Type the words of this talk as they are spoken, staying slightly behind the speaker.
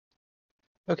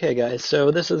Okay guys, so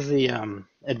this is the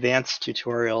advanced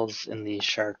tutorials in the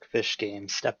shark fish game,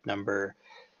 step number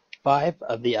 5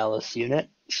 of the Alice unit.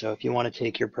 So if you want to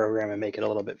take your program and make it a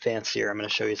little bit fancier, I'm going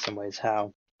to show you some ways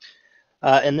how.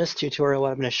 In this tutorial,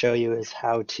 what I'm going to show you is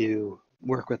how to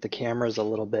work with the cameras a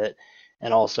little bit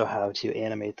and also how to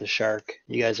animate the shark.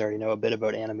 You guys already know a bit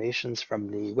about animations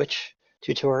from the witch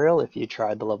tutorial if you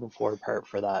tried the level 4 part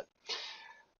for that.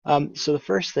 So the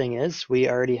first thing is we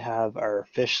already have our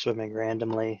fish swimming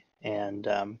randomly and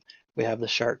we have the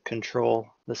shark control.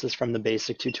 This is from the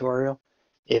basic tutorial.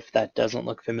 If that doesn't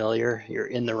look familiar, you're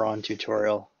in the wrong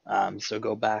tutorial. So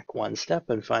go back one step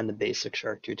and find the basic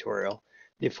shark tutorial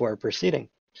before proceeding.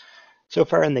 So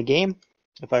far in the game,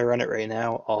 if I run it right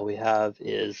now, all we have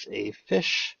is a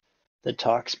fish that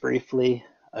talks briefly,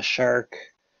 a shark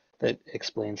that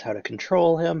explains how to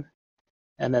control him,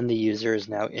 and then the user is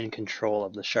now in control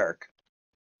of the shark.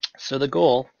 So the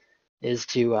goal is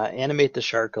to animate the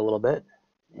shark a little bit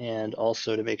and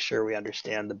also to make sure we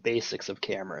understand the basics of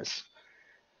cameras.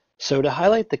 So to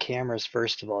highlight the cameras,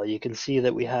 first of all, you can see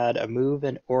that we had a move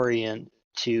and orient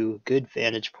to good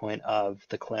vantage point of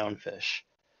the clownfish.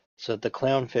 So that the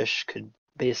clownfish could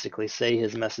basically say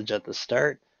his message at the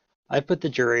start. I put the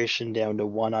duration down to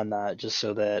 1 on that just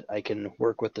so that I can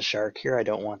work with the shark here. I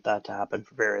don't want that to happen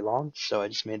for very long, so I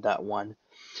just made that 1.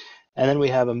 And then we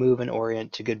have a move and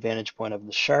orient to good vantage point of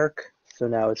the shark. So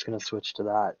now it's going to switch to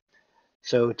that.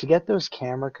 So to get those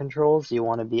camera controls, you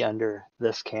want to be under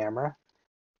this camera.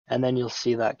 And then you'll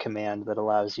see that command that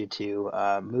allows you to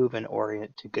move and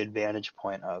orient to good vantage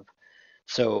point of.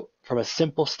 So from a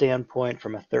simple standpoint,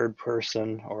 from a third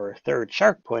person or third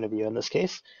shark point of view in this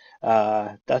case,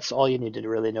 that's all you need to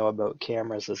really know about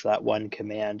cameras is that one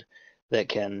command that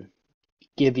can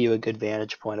give you a good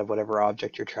vantage point of whatever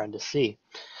object you're trying to see.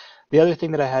 The other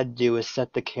thing that I had to do is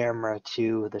set the camera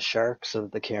to the shark so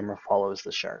that the camera follows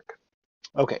the shark.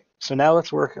 Okay, so now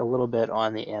let's work a little bit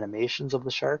on the animations of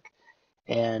the shark.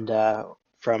 And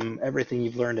from everything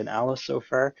you've learned in Alice so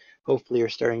far, hopefully you're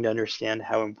starting to understand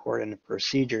how important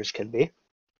procedures can be.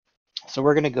 So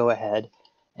we're going to go ahead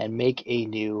and make a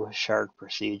new shark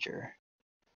procedure.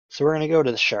 So we're going to go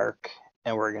to the shark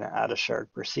and we're going to add a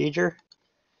shark procedure.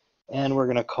 And we're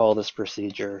going to call this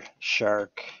procedure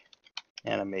shark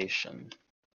animation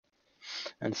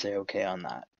and say OK on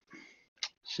that.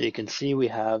 So you can see we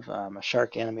have a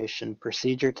shark animation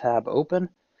procedure tab open,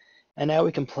 and now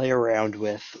we can play around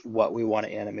with what we want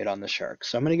to animate on the shark.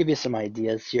 So I'm going to give you some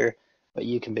ideas here, but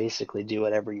you can basically do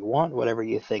whatever you want, whatever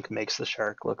you think makes the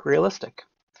shark look realistic.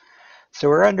 So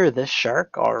we're under this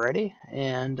shark already,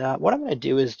 and what I'm going to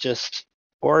do is just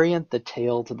orient the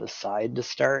tail to the side to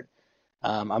start.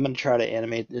 I'm going to try to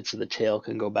animate it so the tail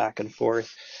can go back and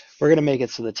forth. We're going to make it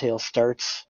so the tail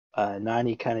starts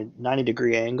 90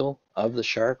 degree angle of the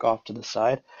shark off to the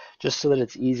side, just so that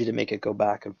it's easy to make it go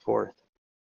back and forth.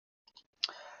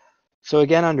 So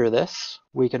again, under this,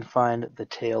 we can find the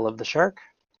tail of the shark,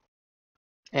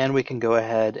 and we can go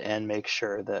ahead and make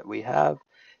sure that we have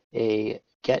a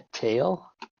get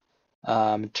tail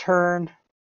turn.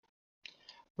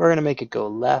 We're going to make it go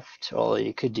left, although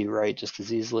you could do right just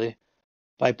as easily,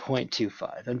 by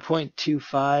 0.25. And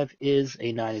 0.25 is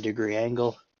a 90-degree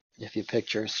angle if you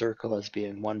picture a circle as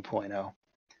being 1.0.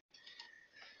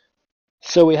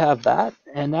 So we have that,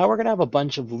 and now we're going to have a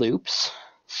bunch of loops.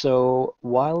 So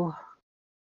while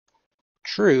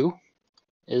true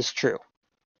is true.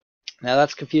 Now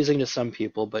that's confusing to some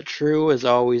people, but true is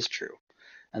always true.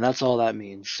 And that's all that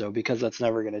means. So because that's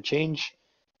never going to change,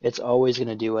 it's always going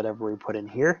to do whatever we put in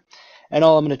here. And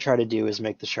all I'm going to try to do is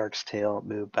make the shark's tail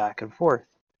move back and forth.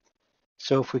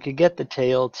 So if we could get the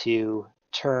tail to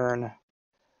turn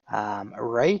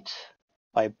right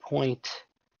by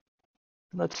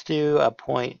let's do a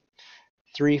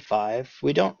 0.35.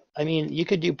 We don't, I mean, you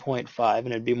could do 0.5 and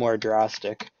it'd be more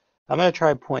drastic. I'm going to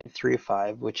try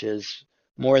 0.35, which is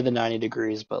more than 90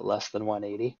 degrees but less than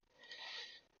 180.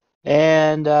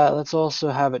 And let's also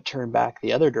have it turn back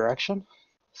the other direction.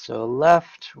 So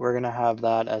left, we're going to have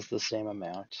that as the same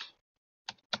amount.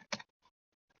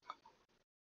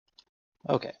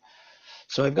 Okay,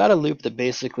 so I've got a loop that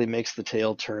basically makes the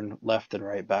tail turn left and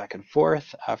right back and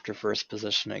forth after first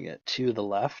positioning it to the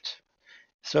left.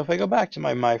 So if I go back to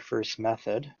my first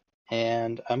method,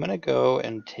 and I'm going to go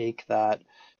and take that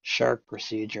shark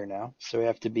procedure now. So we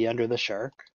have to be under the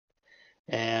shark,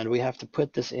 and we have to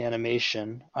put this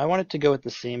animation. I want it to go at the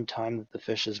same time that the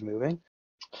fish is moving.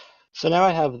 So now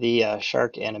I have the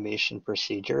shark animation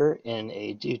procedure in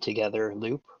a do together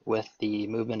loop with the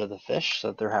movement of the fish so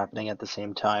that they're happening at the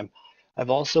same time. I've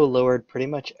also lowered pretty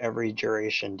much every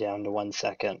duration down to 1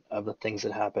 second of the things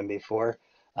that happened before.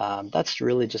 That's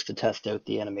really just to test out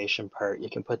the animation part. You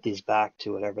can put these back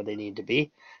to whatever they need to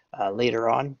be later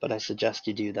on, but I suggest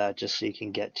you do that just so you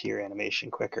can get to your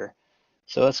animation quicker.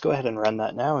 So let's go ahead and run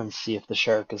that now and see if the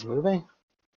shark is moving.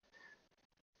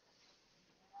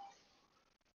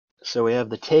 So we have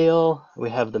the tail, we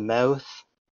have the mouth,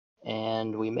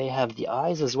 and we may have the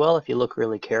eyes as well if you look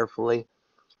really carefully.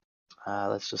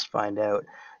 Let's just find out.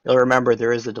 You'll remember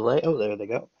there is a delay. Oh, there they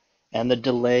go. And the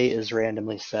delay is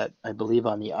randomly set, I believe,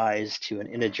 on the eyes to an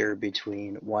integer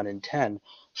between 1 and 10.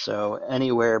 So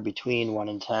anywhere between 1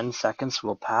 and 10 seconds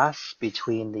will pass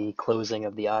between the closing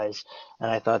of the eyes. And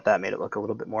I thought that made it look a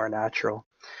little bit more natural.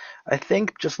 I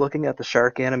think just looking at the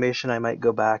shark animation, I might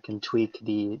go back and tweak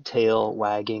the tail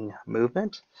wagging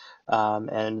movement.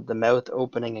 And the mouth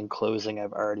opening and closing,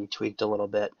 I've already tweaked a little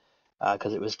bit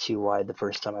because it was too wide the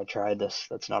first time I tried this.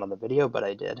 That's not on the video, but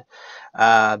I did.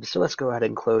 So let's go ahead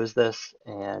and close this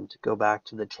and go back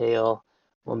to the tail.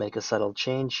 We'll make a subtle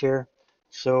change here.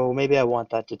 So maybe I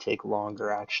want that to take longer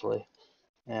actually.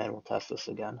 And we'll test this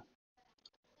again.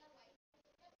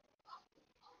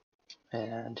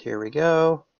 And here we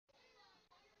go.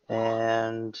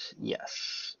 And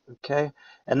yes, okay.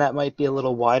 And that might be a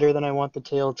little wider than I want the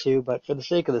tail to, but for the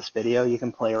sake of this video, you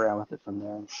can play around with it from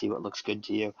there and see what looks good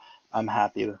to you. I'm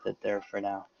happy with it there for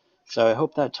now. So I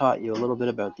hope that taught you a little bit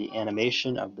about the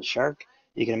animation of the shark.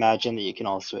 You can imagine that you can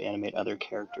also animate other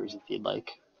characters if you'd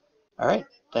like. All right,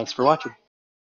 thanks for watching.